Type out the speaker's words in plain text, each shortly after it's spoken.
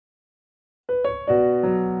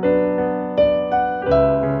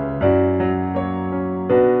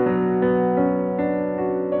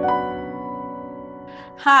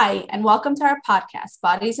Hi, and welcome to our podcast,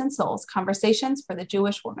 Bodies and Souls, Conversations for the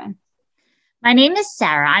Jewish Woman. My name is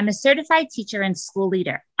Sarah. I'm a certified teacher and school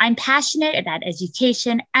leader. I'm passionate about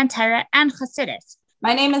education and Torah and Chassidus.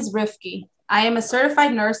 My name is Rifki. I am a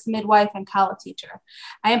certified nurse, midwife, and Kala teacher.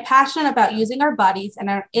 I am passionate about using our bodies and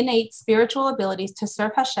our innate spiritual abilities to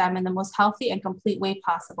serve Hashem in the most healthy and complete way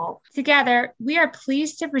possible. Together, we are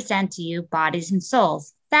pleased to present to you Bodies and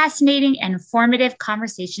Souls, fascinating and informative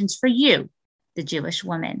conversations for you, the Jewish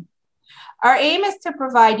woman. Our aim is to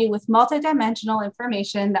provide you with multidimensional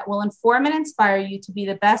information that will inform and inspire you to be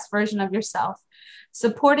the best version of yourself,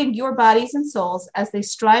 supporting your bodies and souls as they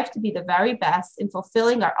strive to be the very best in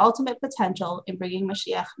fulfilling our ultimate potential in bringing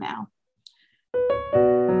Mashiach now.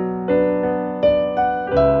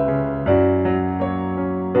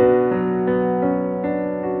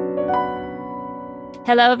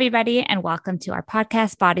 Hello, everybody, and welcome to our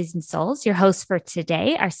podcast, Bodies and Souls. Your hosts for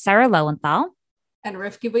today are Sarah Lowenthal and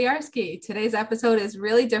Rifki Boyarsky. Today's episode is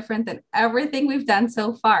really different than everything we've done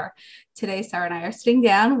so far. Today, Sarah and I are sitting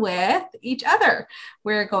down with each other.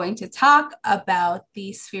 We're going to talk about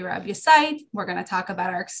the Sefira of Yesod. We're going to talk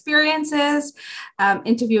about our experiences,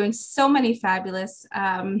 interviewing so many fabulous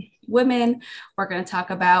women. We're going to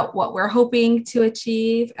talk about what we're hoping to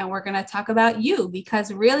achieve, and we're going to talk about you,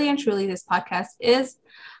 because really and truly, this podcast is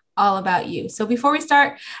all about you. So before we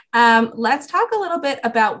start, let's talk a little bit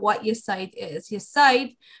about what Yesod is.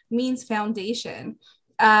 Yesod means foundation.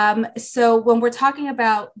 So when we're talking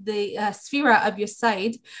about the Sefira of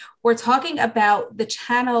Yesod, we're talking about the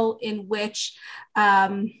channel in which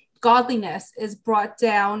godliness is brought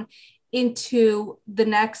down into the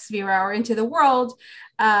next Sefira or into the world.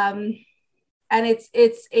 And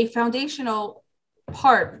it's a foundational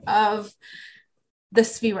part of the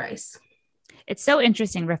Sefiras. It's so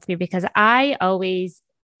interesting, Rifki, because I always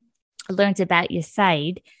learned about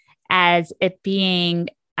Yesod as it being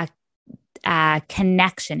a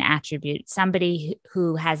connection attribute, somebody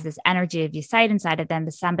who has this energy of Yesod inside of them,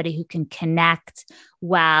 is somebody who can connect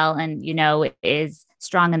well and, is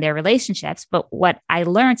strong in their relationships. But what I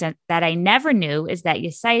learned that I never knew is that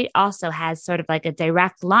Yesod also has sort of like a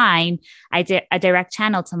direct line, a direct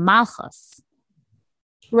channel to Malchus.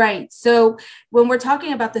 Right. So when we're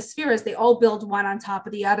talking about the spheres, they all build one on top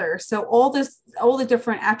of the other. So all the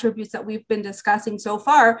different attributes that we've been discussing so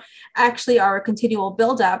far actually are a continual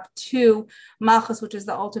buildup to Malchus, which is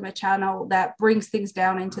the ultimate channel that brings things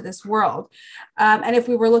down into this world. And if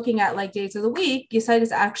we were looking at like days of the week, Yesod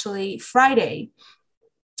is actually Friday.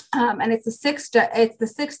 And it's the sixth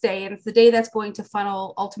day, and it's the day that's going to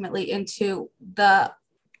funnel ultimately into the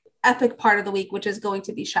epic part of the week, which is going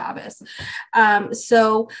to be Shabbos.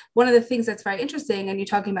 So one of the things that's very interesting, and you're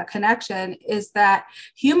talking about connection, is that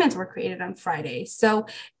humans were created on Friday. So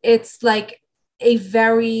it's like a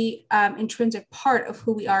very intrinsic part of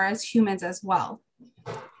who we are as humans as well.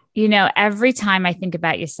 Every time I think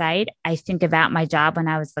about Yesod, I think about my job when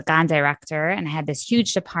I was the GAN director, and I had this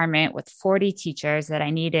huge department with 40 teachers that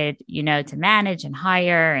I needed, to manage and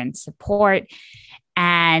hire and support.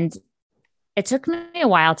 And it took me a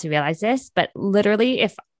while to realize this, but literally,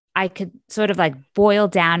 if I could sort of like boil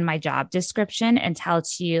down my job description and tell it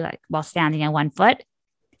to you like while standing on one foot,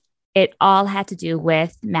 it all had to do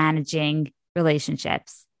with managing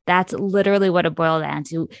relationships. That's literally what it boiled down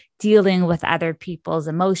to: dealing with other people's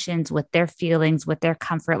emotions, with their feelings, with their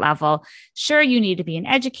comfort level. Sure, you need to be an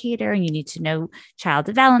educator and you need to know child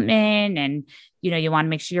development, and you want to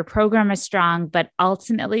make sure your program is strong. But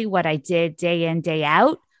ultimately, what I did day in, day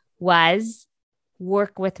out was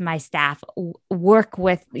work with my staff, work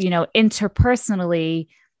with, interpersonally,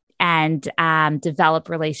 and develop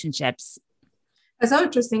relationships. That's so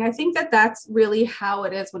interesting. I think that that's really how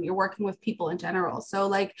it is when you're working with people in general. So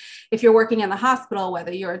like if you're working in the hospital,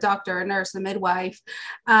 whether you're a doctor, a nurse, a midwife,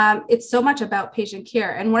 it's so much about patient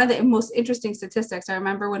care. And one of the most interesting statistics, I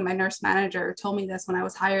remember when my nurse manager told me this when I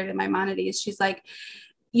was hired in Maimonides, she's like,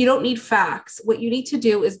 you don't need facts. What you need to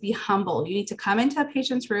do is be humble. You need to come into a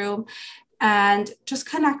patient's room and just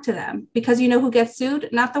connect to them, because you know who gets sued?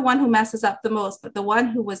 Not the one who messes up the most, but the one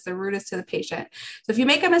who was the rudest to the patient. So if you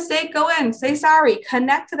make a mistake, go in, say sorry,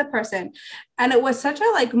 connect to the person. And it was such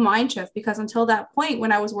a mind shift, because until that point,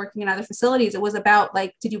 when I was working in other facilities, it was about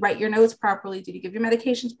did you write your notes properly? Did you give your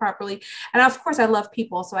medications properly? And of course I love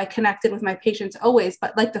people, so I connected with my patients always,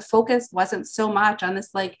 but the focus wasn't so much on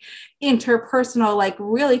this interpersonal,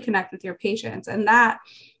 really connect with your patients. And that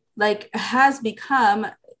has become,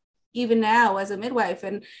 even now as a midwife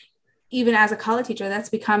and even as a college teacher, that's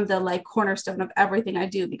become the cornerstone of everything I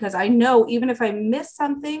do, because I know even if I miss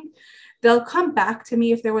something, they'll come back to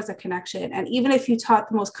me if there was a connection. And even if you taught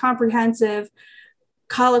the most comprehensive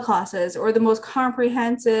Kala classes or the most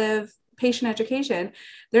comprehensive patient education,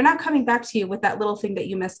 they're not coming back to you with that little thing that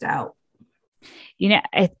you missed out.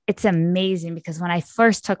 It's amazing because when I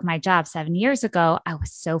first took my job 7 years ago, I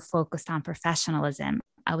was so focused on professionalism.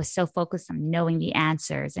 I was so focused on knowing the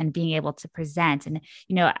answers and being able to present and,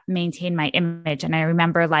 maintain my image. And I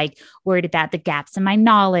remember like worried about the gaps in my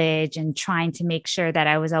knowledge and trying to make sure that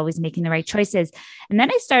I was always making the right choices. And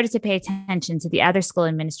then I started to pay attention to the other school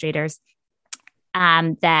administrators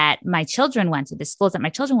that my children went to, the schools that my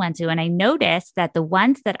children went to. And I noticed that the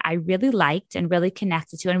ones that I really liked and really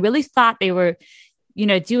connected to and really thought they were,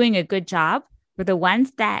 doing a good job were the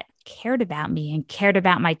ones that cared about me and cared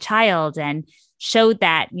about my child and showed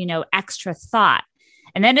that, extra thought.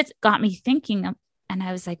 And then it got me thinking, and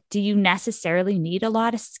I was like, do you necessarily need a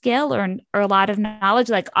lot of skill or a lot of knowledge?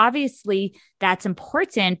 Like, obviously that's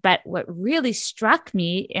important. But what really struck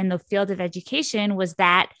me in the field of education was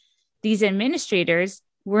that these administrators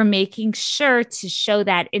were making sure to show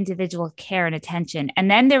that individual care and attention. And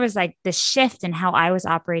then there was like the shift in how I was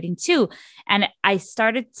operating too. And I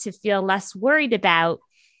started to feel less worried about,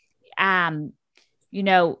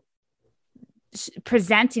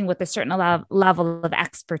 presenting with a certain level of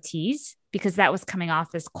expertise because that was coming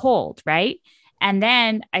off as cold, right? And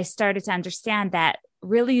then I started to understand that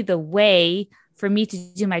really the way for me to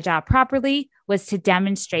do my job properly was to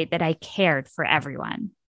demonstrate that I cared for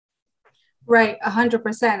everyone. Right,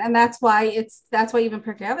 100%. And that's why even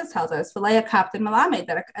Pirkei Avos tells us, "V'leya kapten melamed,"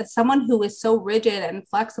 that someone who is so rigid and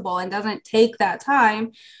flexible and doesn't take that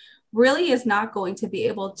time really is not going to be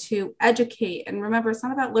able to educate. And remember, it's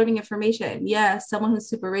not about learning information. Yes, someone who's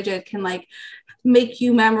super rigid can like make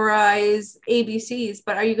you memorize ABCs,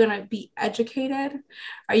 but are you going to be educated?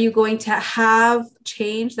 Are you going to have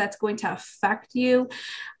change that's going to affect you?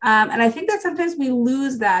 And I think that sometimes we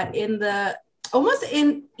lose that in the almost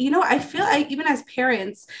in, I feel like even as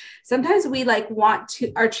parents, sometimes we like want to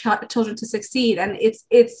our children to succeed. And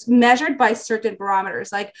it's measured by certain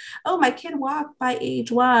barometers. Like, oh, my kid walked by age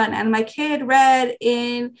 1 and my kid read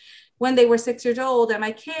in when they were 6 years old. And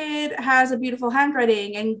my kid has a beautiful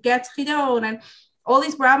handwriting and gets chidon and all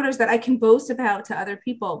these barometers that I can boast about to other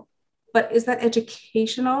people. But is that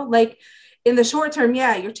educational? Like in the short term,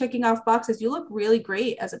 yeah, you're checking off boxes. You look really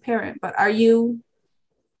great as a parent, but are you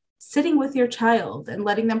sitting with your child and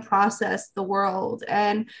letting them process the world?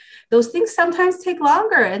 And those things sometimes take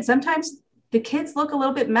longer. And sometimes the kids look a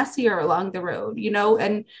little bit messier along the road,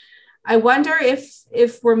 and I wonder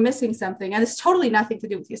if we're missing something. And it's totally nothing to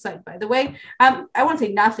do with Yesod, by the way. I won't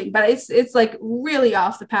say nothing, but it's like really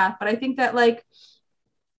off the path. But I think that like,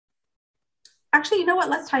 actually, you know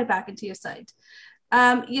what? Let's tie it back into Yesod.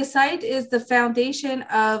 Yesod is the foundation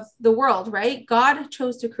of the world, right? God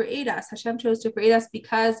chose to create us. Hashem chose to create us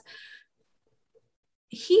because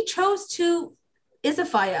he chose to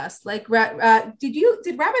isify us. Like,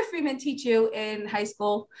 did Rabbi Freeman teach you in high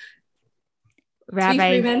school?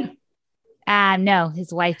 Rabbi Freeman? No,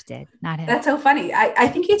 his wife did, not him. That's so funny. I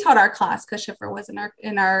think he taught our class because Schiffer was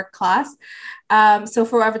in our class. So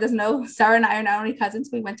for whoever doesn't know, Sarah and I are not only cousins,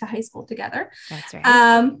 we went to high school together. That's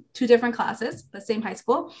right. 2 different classes, the same high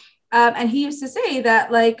school. And he used to say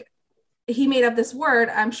that like he made up this word.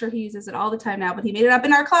 I'm sure he uses it all the time now, but he made it up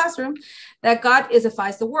in our classroom that God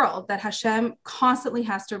isifies the world, that Hashem constantly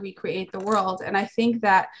has to recreate the world. And I think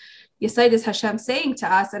that Yesod is Hashem saying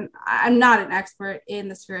to us, and I'm not an expert in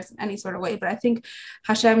the spheres in any sort of way, but I think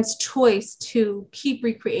Hashem's choice to keep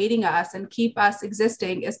recreating us and keep us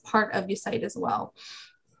existing is part of Yesod as well.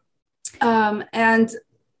 And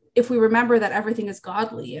if we remember that everything is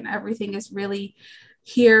godly and everything is really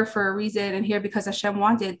here for a reason and here because Hashem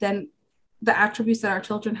wanted, then the attributes that our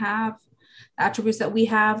children have, the attributes that we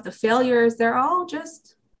have, the failures, they're all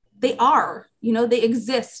just, they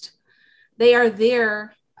exist. They are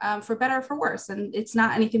there. For better or for worse. And it's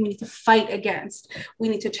not anything we need to fight against. We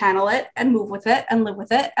need to channel it and move with it and live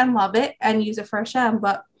with it and love it and use it for Hashem.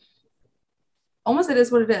 But almost it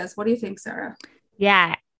is what it is. What do you think, Sarah?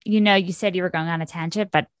 Yeah. You said you were going on a tangent,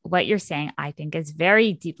 but what you're saying, I think, is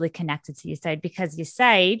very deeply connected to Yesod because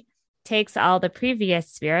Yesod takes all the previous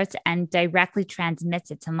spirits and directly transmits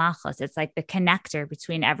it to Malchus. It's like the connector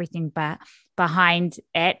between everything behind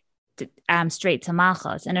it. Straight to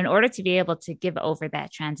Malchus. And in order to be able to give over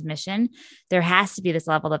that transmission, there has to be this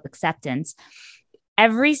level of acceptance.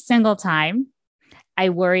 Every single time I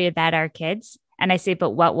worry about our kids and I say,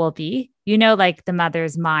 but what will be? Like the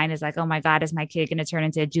mother's mind is like, oh my God, is my kid going to turn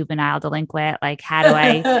into a juvenile delinquent? Like, how do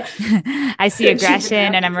I, I see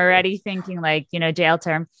aggression and I'm already thinking like, jail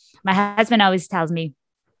term. My husband always tells me,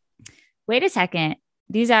 wait a second,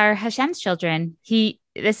 these are Hashem's children.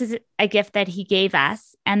 This is a gift that he gave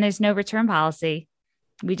us and there's no return policy.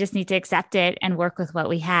 We just need to accept it and work with what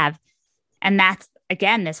we have. And that's,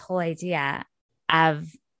 again, this whole idea of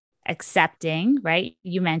accepting, right?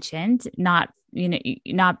 You mentioned not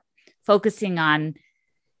focusing on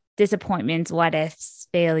disappointments, what ifs,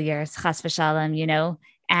 failures, chas v'shalom,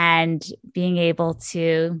 and being able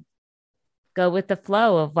to go with the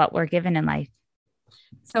flow of what we're given in life.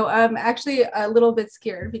 So I'm actually a little bit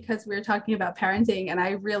scared because we were talking about parenting, and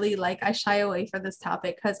I shy away from this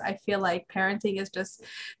topic because I feel like parenting is just,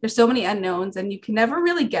 there's so many unknowns and you can never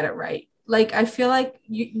really get it right. Like, I feel like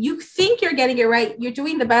you think you're getting it right. You're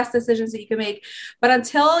doing the best decisions that you can make, but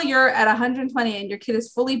until you're at 120 and your kid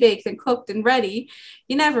is fully baked and cooked and ready,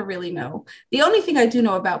 you never really know. The only thing I do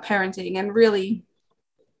know about parenting, and really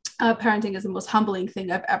parenting is the most humbling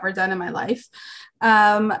thing I've ever done in my life,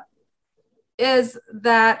 is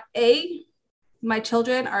that my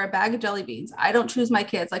children are a bag of jelly beans. I don't choose my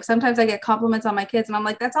kids. Like, sometimes I get compliments on my kids and I'm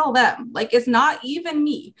like, that's all them. Like, it's not even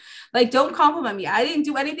me. Like, don't compliment me. I didn't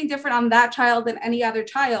do anything different on that child than any other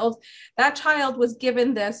child. That child was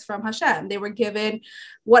given this from Hashem. They were given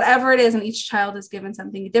whatever it is, and each child is given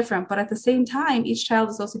something different. But at the same time, each child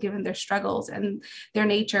is also given their struggles and their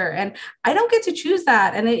nature. And I don't get to choose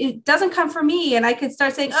that. And it doesn't come from me. And I could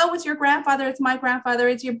start saying, oh, it's your grandfather, it's my grandfather,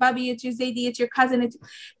 it's your bubby, it's your Zaidi, it's your cousin. It's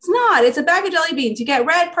not. It's a bag of jelly beans. You get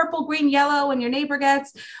red, purple, green, yellow, and your neighbor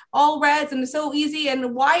gets all reds, and it's so easy.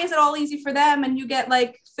 And why is it all easy for them? And you get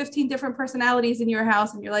like 15 different personalities in your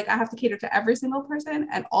house, and you're like, I have to cater to every single person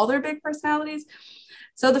and all their big personalities.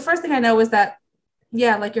 So the first thing I know is that,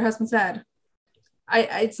 yeah, like your husband said,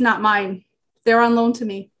 it's not mine. They're on loan to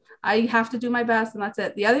me. I have to do my best, and that's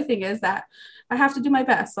it. The other thing is that I have to do my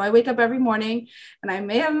best. So I wake up every morning, and I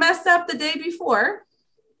may have messed up the day before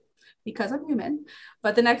because I'm human,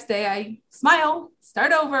 but the next day I smile,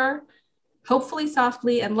 start over, hopefully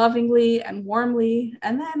softly and lovingly and warmly,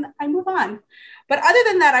 and then I move on. But other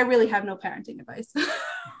than that, I really have no parenting advice.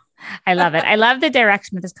 I love it. I love the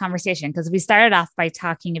direction of this conversation because we started off by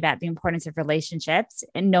talking about the importance of relationships,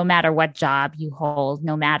 and no matter what job you hold,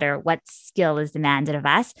 no matter what skill is demanded of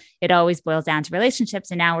us, it always boils down to relationships.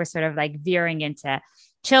 And now we're sort of like veering into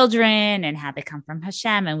children and how they come from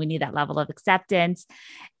Hashem, and we need that level of acceptance.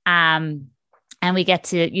 And we get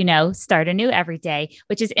to, start anew every day,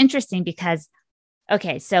 which is interesting because,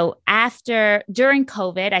 okay, so during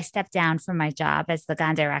COVID, I stepped down from my job as the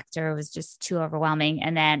GAN director. It was just too overwhelming.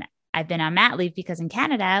 And then I've been on mat leave because in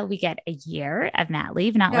Canada, we get a year of mat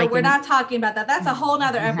leave. We're not talking about that. That's a whole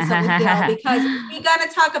nother episode with Gail, because we got to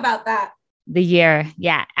talk about that. The year.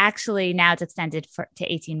 Yeah. Actually, now it's extended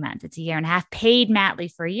to 18 months. It's a year and a half paid mat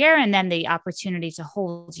leave for a year, and then the opportunity to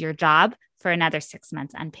hold your job for another 6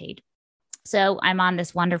 months unpaid. So I'm on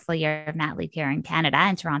this wonderful year of mat leave here in Canada,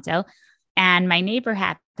 in Toronto. And my neighbor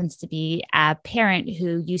happens to be a parent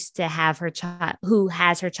who used to have who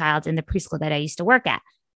has her child in the preschool that I used to work at.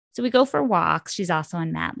 So we go for walks. She's also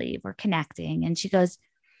on mat leave. We're connecting. And she goes,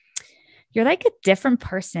 you're like a different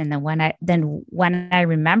person than when I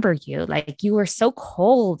remember you. Like, you were so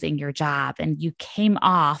cold in your job and you came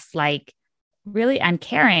off like really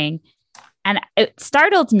uncaring. And it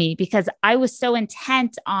startled me because I was so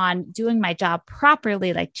intent on doing my job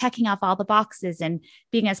properly, like checking off all the boxes and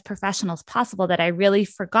being as professional as possible, that I really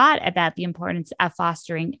forgot about the importance of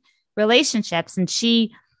fostering relationships. And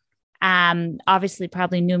she obviously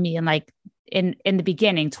probably knew me in the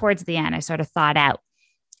beginning. Towards the end, I sort of thawed out.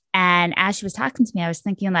 And as she was talking to me, I was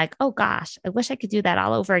thinking like, oh gosh, I wish I could do that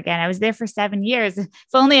all over again. I was there for 7 years. If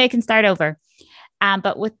only I can start over.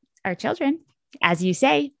 But with our children, as you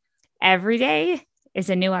say, every day is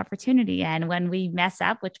a new opportunity. And when we mess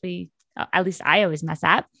up, which at least I always mess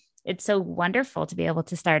up, it's so wonderful to be able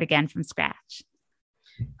to start again from scratch.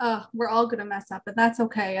 We're all going to mess up, and that's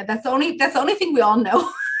okay. That's the only thing we all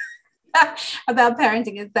know about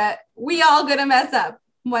parenting, is that we all going to mess up.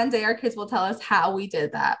 One day our kids will tell us how we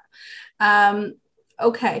did that.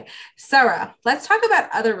 Okay, Sarah, let's talk about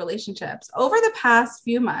other relationships. Over the past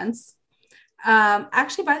few months,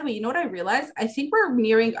 actually, by the way, you know what I realized? I think we're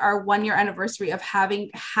nearing our 1-year anniversary of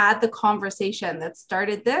having had the conversation that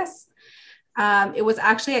started this. It was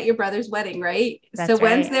actually at your brother's wedding, right? That's right.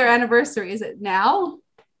 When's their anniversary? Is it now?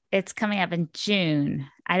 It's coming up in June.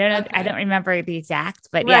 I don't know. Okay. I don't remember the exact,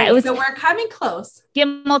 but right. Yeah, it was. So we're coming close.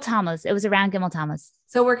 Gimel Tammuz. It was around Gimel Tammuz.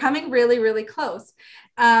 So we're coming really, really close.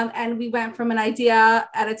 And we went from an idea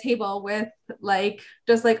at a table with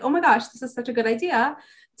just like, oh my gosh, this is such a good idea,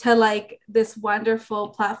 to like this wonderful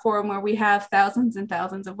platform where we have thousands and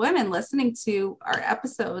thousands of women listening to our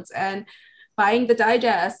episodes and buying the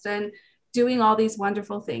digest and doing all these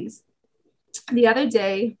wonderful things. The other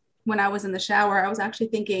day when I was in the shower, I was actually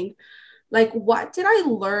thinking, Like, what did I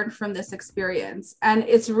learn from this experience? And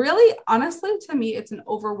it's really, honestly, to me, it's an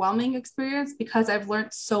overwhelming experience because I've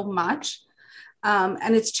learned so much,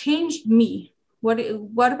 and it's changed me. What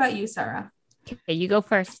about you, Sarah? Okay, you go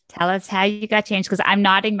first. Tell us how you got changed because I'm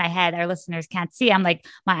nodding my head. Our listeners can't see. I'm like,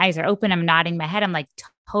 my eyes are open. I'm nodding my head. I'm like,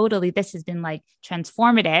 totally, this has been like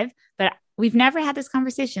transformative, but we've never had this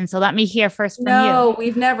conversation. So let me hear first from you. No,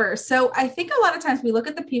 we've never. So I think a lot of times we look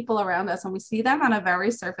at the people around us and we see them on a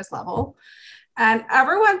very surface level. And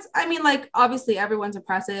everyone's, I mean, like, obviously everyone's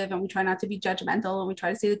impressive and we try not to be judgmental and we try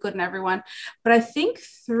to see the good in everyone. But I think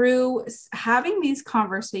through having these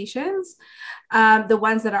conversations, the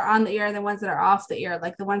ones that are on the ear, the ones that are off the ear,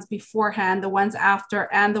 like the ones beforehand, the ones after,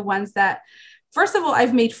 and the ones that, first of all,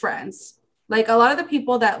 I've made friends. Like a lot of the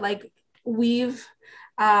people that like we've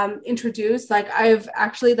introduced, like I've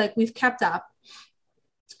actually, like we've kept up.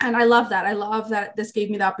 And I love that. I love that this gave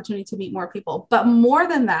me the opportunity to meet more people. But more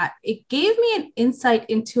than that, it gave me an insight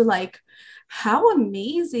into like how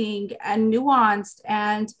amazing and nuanced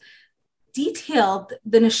and detailed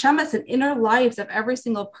the neshamas and inner lives of every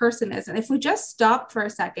single person is. And if we just stopped for a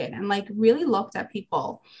second and like really looked at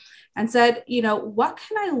people and said, you know, what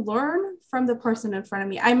can I learn from the person in front of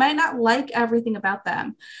me? I might not like everything about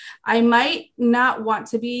them. I might not want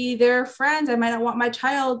to be their friends. I might not want my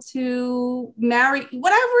child to marry,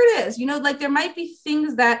 whatever it is, you know, like there might be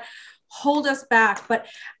things that hold us back, but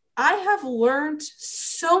I have learned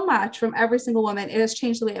so much from every single woman. It has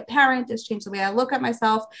changed the way I parent. It's changed the way I look at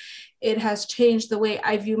myself. It has changed the way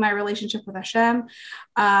I view my relationship with Hashem.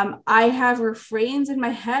 I have refrains in my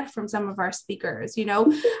head from some of our speakers, you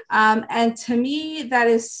know, and to me, that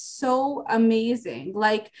is so amazing,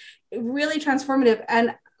 like really transformative.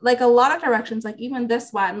 And like a lot of directions, like even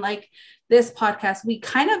this one, like this podcast, we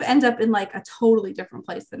kind of end up in like a totally different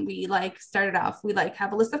place than we like started off. We like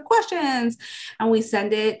have a list of questions and we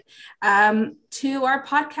send it to our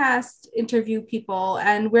podcast interview people.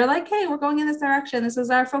 And we're like, hey, we're going in this direction. This is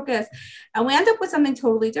our focus. And we end up with something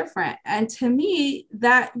totally different. And to me,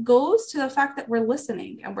 that goes to the fact that we're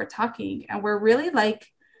listening and we're talking and we're really like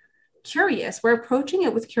curious. We're approaching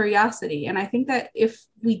it with curiosity. And I think that if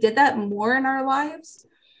we did that more in our lives,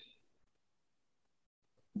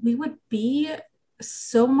 we would be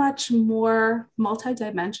so much more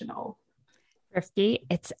multidimensional. Rifki,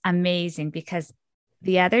 it's amazing because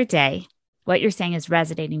the other day, what you're saying is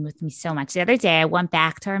resonating with me so much. The other day, I went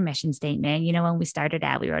back to our mission statement. You know, when we started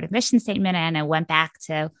out, we wrote a mission statement and I went back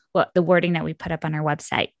to what the wording that we put up on our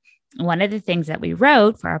website. One of the things that we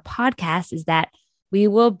wrote for our podcast is that we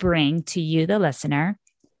will bring to you, the listener,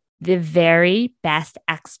 the very best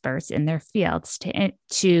experts in their fields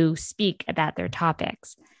to speak about their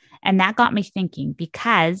topics. And that got me thinking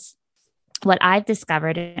because what I've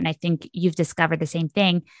discovered, and I think you've discovered the same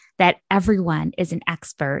thing, that everyone is an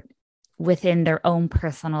expert within their own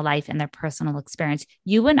personal life and their personal experience.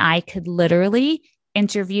 You and I could literally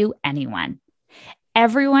interview anyone.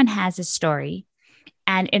 Everyone has a story.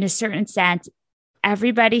 And in a certain sense,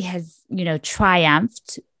 everybody has, you know,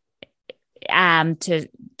 triumphed to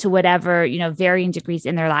whatever, you know, varying degrees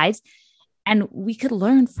in their lives. And we could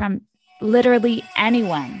learn from literally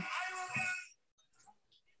anyone.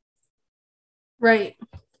 Right.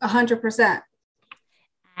 100%.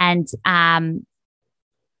 And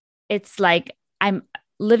it's like I'm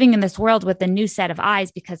living in this world with a new set of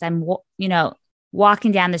eyes because I'm, you know,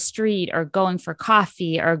 walking down the street or going for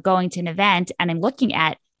coffee or going to an event and I'm looking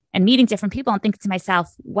at and meeting different people and thinking to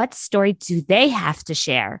myself, what story do they have to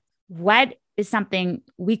share? What is something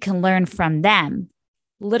we can learn from them?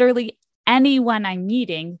 Literally anyone I'm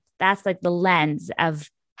meeting, that's like the lens of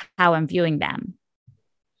how I'm viewing them.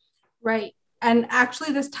 Right. And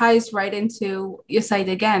actually, this ties right into Yesod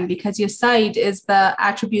again, because Yesod is the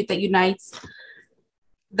attribute that unites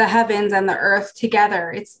the heavens and the earth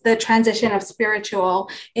together. It's the transition of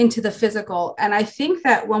spiritual into the physical. And I think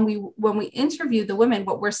that when we interview the women,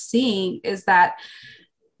 what we're seeing is that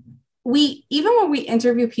even when we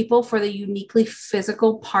interview people for the uniquely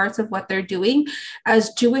physical parts of what they're doing, as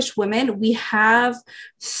Jewish women, we have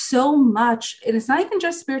so much, and it's not even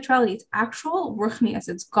just spirituality, it's actual ruchnius,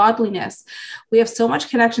 it's godliness. We have so much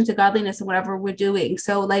connection to godliness in whatever we're doing.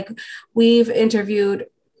 So like we've interviewed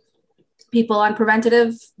people on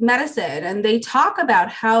preventative medicine, and they talk about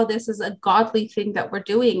how this is a godly thing that we're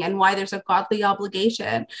doing and why there's a godly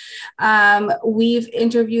obligation. We've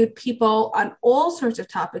interviewed people on all sorts of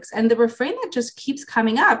topics, and the refrain that just keeps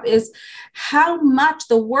coming up is how much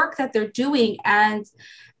the work that they're doing and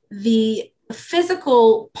the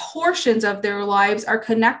physical portions of their lives are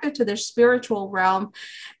connected to their spiritual realm,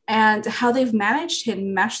 and how they've managed to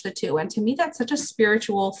mesh the two. And to me, that's such a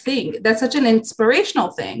spiritual thing. That's such an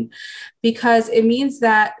inspirational thing, because it means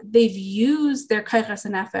that they've used their kaiches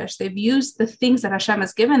and nefesh, they've used the things that Hashem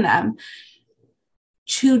has given them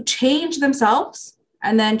to change themselves,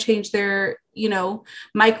 and then change their,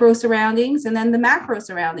 micro surroundings, and then the macro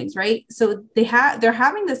surroundings, right? So they're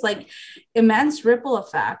having this like immense ripple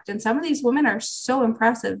effect. And some of these women are so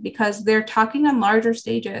impressive because they're talking on larger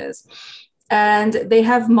stages, and they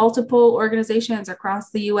have multiple organizations across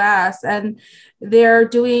the US, and they're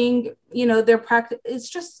doing, their practice.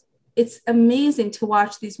 It's amazing to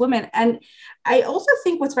watch these women. And I also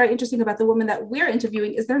think what's very interesting about the women that we're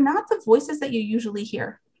interviewing is they're not the voices that you usually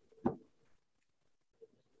hear.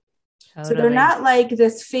 Totally. So they're not like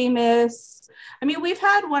this famous, we've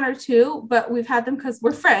had one or two, but we've had them because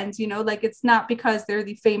we're friends, like it's not because they're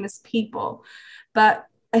the famous people. But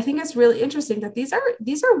I think it's really interesting that these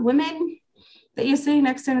are women that you're sitting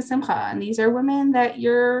next to in a simcha, and these are women that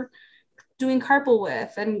you're doing carpool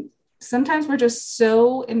with. And sometimes we're just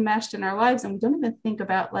so enmeshed in our lives, and we don't even think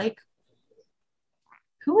about like,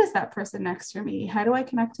 who is that person next to me? How do I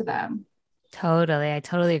connect to them? Totally. I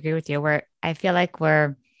totally agree with you. I feel like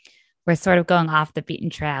we're sort of going off the beaten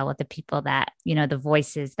trail with the people that, the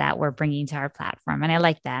voices that we're bringing to our platform. And I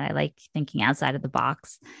like that. I like thinking outside of the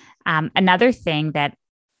box. Another thing that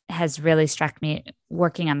has really struck me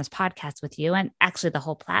working on this podcast with you, and actually the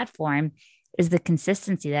whole platform, is the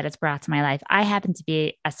consistency that it's brought to my life. I happen to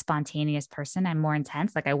be a spontaneous person. I'm more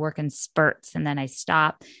intense. Like I work in spurts and then I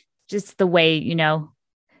stop, just the way,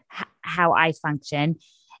 how I function.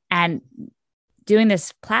 And doing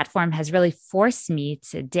this platform has really forced me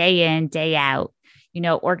to day in, day out,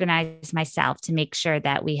 organize myself to make sure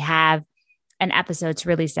that we have an episode to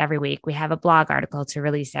release every week. We have a blog article to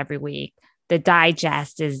release every week. The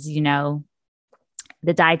digest is,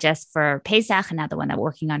 the digest for Pesach, another one that we're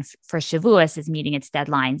working on for Shavuos, is meeting its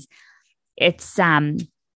deadlines. It's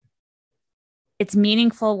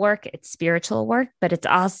meaningful work, it's spiritual work, but it's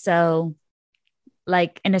also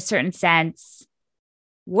like, in a certain sense,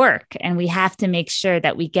 work. And we have to make sure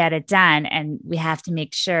that we get it done. And we have to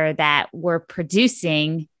make sure that we're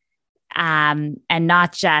producing and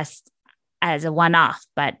not just as a one-off,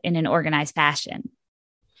 but in an organized fashion.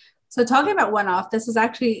 So talking about one-off, this is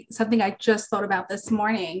actually something I just thought about this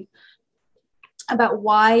morning, about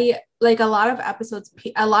why like a lot of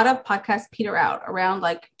podcasts peter out around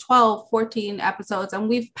like 12, 14 episodes. And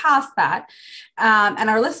we've passed that. And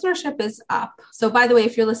our listenership is up. So by the way,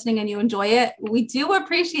 if you're listening and you enjoy it, we do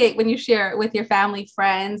appreciate when you share it with your family,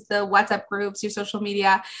 friends, the WhatsApp groups, your social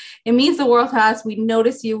media. It means the world to us. We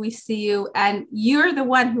notice you, we see you, and you're the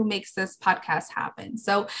one who makes this podcast happen.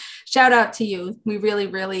 So shout out to you. We really,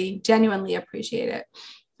 really genuinely appreciate it.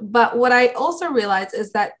 But what I also realize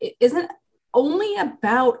is that it isn't only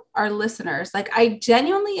about our listeners. Like I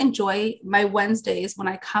genuinely enjoy my Wednesdays when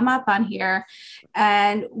I come up on here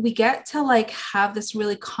and we get to like have this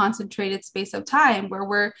really concentrated space of time where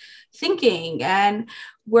we're thinking and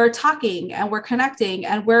we're talking and we're connecting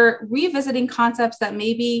and we're revisiting concepts that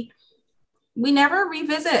maybe we never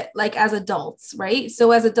revisit like as adults, right?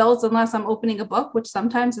 So as adults, unless I'm opening a book, which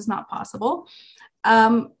sometimes is not possible,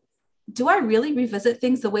 do I really revisit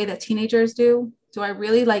things the way that teenagers do? Do I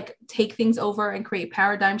really like take things over and create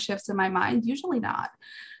paradigm shifts in my mind? Usually not.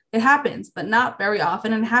 It happens, but not very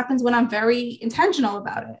often. And it happens when I'm very intentional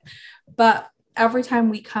about it. But every time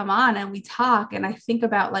we come on and we talk and I think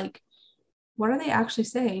about like, what are they actually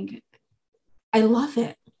saying? I love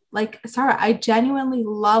it. Like, Sarah, I genuinely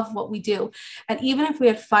love what we do. And even if we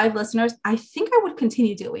had 5 listeners, I think I would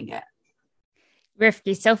continue doing it.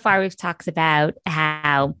 Rifki, so far we've talked about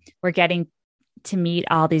how we're getting to meet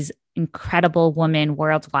all these incredible women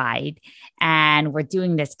worldwide, and we're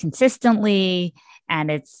doing this consistently, and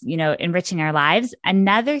it's, enriching our lives.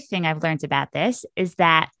 Another thing I've learned about this is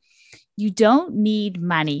that you don't need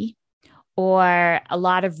money or a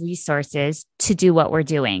lot of resources to do what we're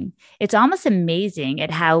doing. It's almost amazing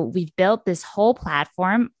at how we've built this whole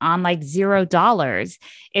platform on like $0.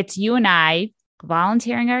 It's you and I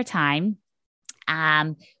volunteering our time.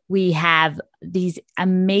 We have these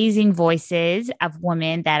amazing voices of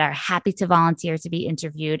women that are happy to volunteer to be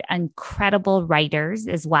interviewed, incredible writers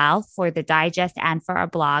as well for the digest and for our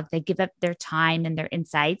blog. They give up their time and their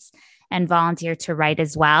insights and volunteer to write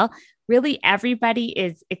as well. Really, everybody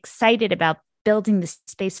is excited about building the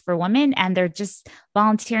space for women, and they're just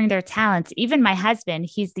volunteering their talents. Even my husband,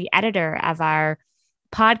 he's the editor of our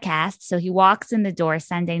podcast. So he walks in the door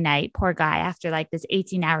Sunday night, poor guy, after like this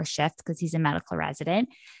 18-hour shift because he's a medical resident.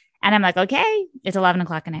 And I'm like, okay, it's 11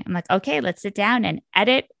 o'clock at night. I'm like, okay, let's sit down and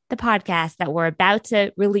edit the podcast that we're about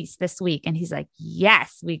to release this week. And he's like,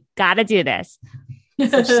 yes, we got to do this.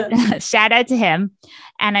 So shout out to him.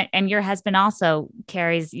 And your husband also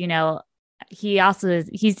carries, he also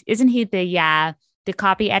isn't he the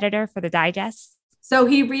copy editor for the digest? So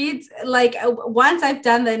he reads, like, once I've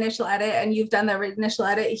done the initial edit and you've done the initial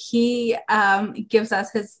edit, he gives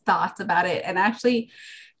us his thoughts about it. And actually,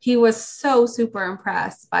 he was so super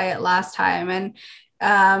impressed by it last time. And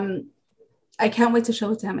I can't wait to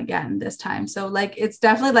show it to him again this time. So like, it's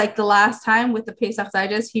definitely like the last time with the Pesach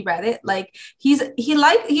Digest, he read it. Like he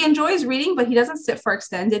enjoys reading, but he doesn't sit for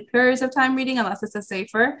extended periods of time reading unless it's a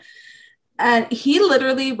safer. And he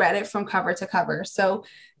literally read it from cover to cover. So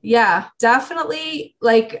yeah, definitely,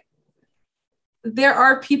 like, there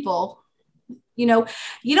are people,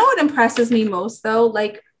 what impresses me most though,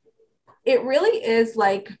 like, it really is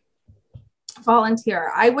like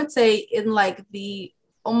volunteer. I would say in like the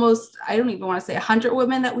almost, I don't even want to say 100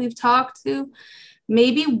 women that we've talked to,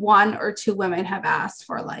 maybe one or two women have asked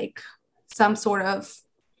for like some sort of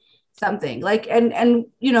something like, and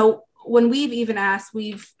when we've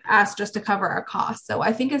asked just to cover our costs. So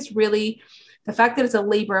I think it's really the fact that it's a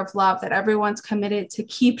labor of love, that everyone's committed to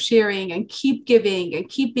keep sharing and keep giving and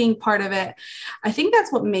keep being part of it. I think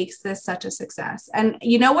that's what makes this such a success. And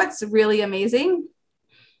what's really amazing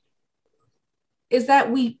is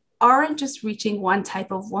that we aren't just reaching one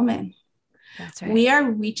type of woman. That's right. We are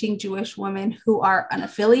reaching Jewish women who are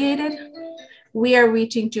unaffiliated. We are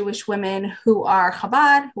reaching Jewish women who are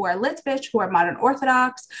Chabad, who are Litvish, who are modern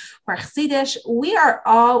Orthodox, who are Chassidish. We are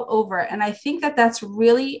all over. And I think that that's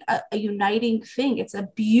really a uniting thing. It's a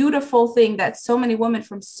beautiful thing that so many women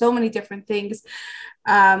from so many different things,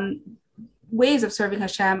 ways of serving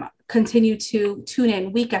Hashem, continue to tune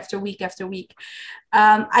in week after week after week.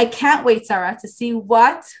 I can't wait, Sarah, to see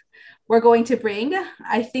what we're going to bring.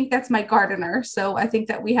 I think that's my gardener. So I think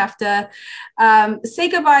that we have to say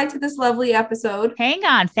goodbye to this lovely episode. Hang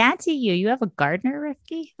on. Fancy you. You have a gardener,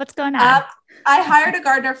 Rifki? What's going on? I hired a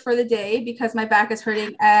gardener for the day because my back is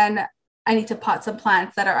hurting and I need to pot some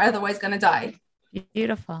plants that are otherwise going to die.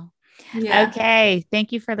 Beautiful. Yeah. Okay.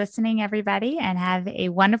 Thank you for listening, everybody, and have a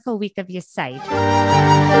wonderful week of Yesod.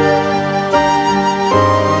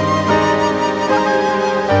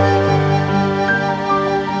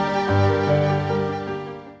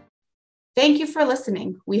 Thank you for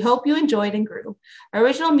listening. We hope you enjoyed and grew.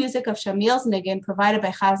 Original music of Shamil's Niggin provided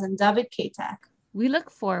by Chazan David Katak. We look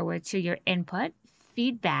forward to your input,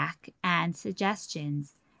 feedback, and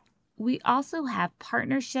suggestions. We also have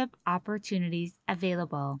partnership opportunities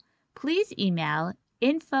available. Please email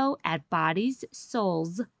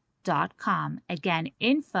info@bodiessouls.com. Again,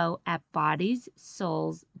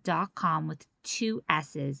 info@bodiessouls.com with 2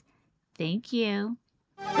 S's. Thank you.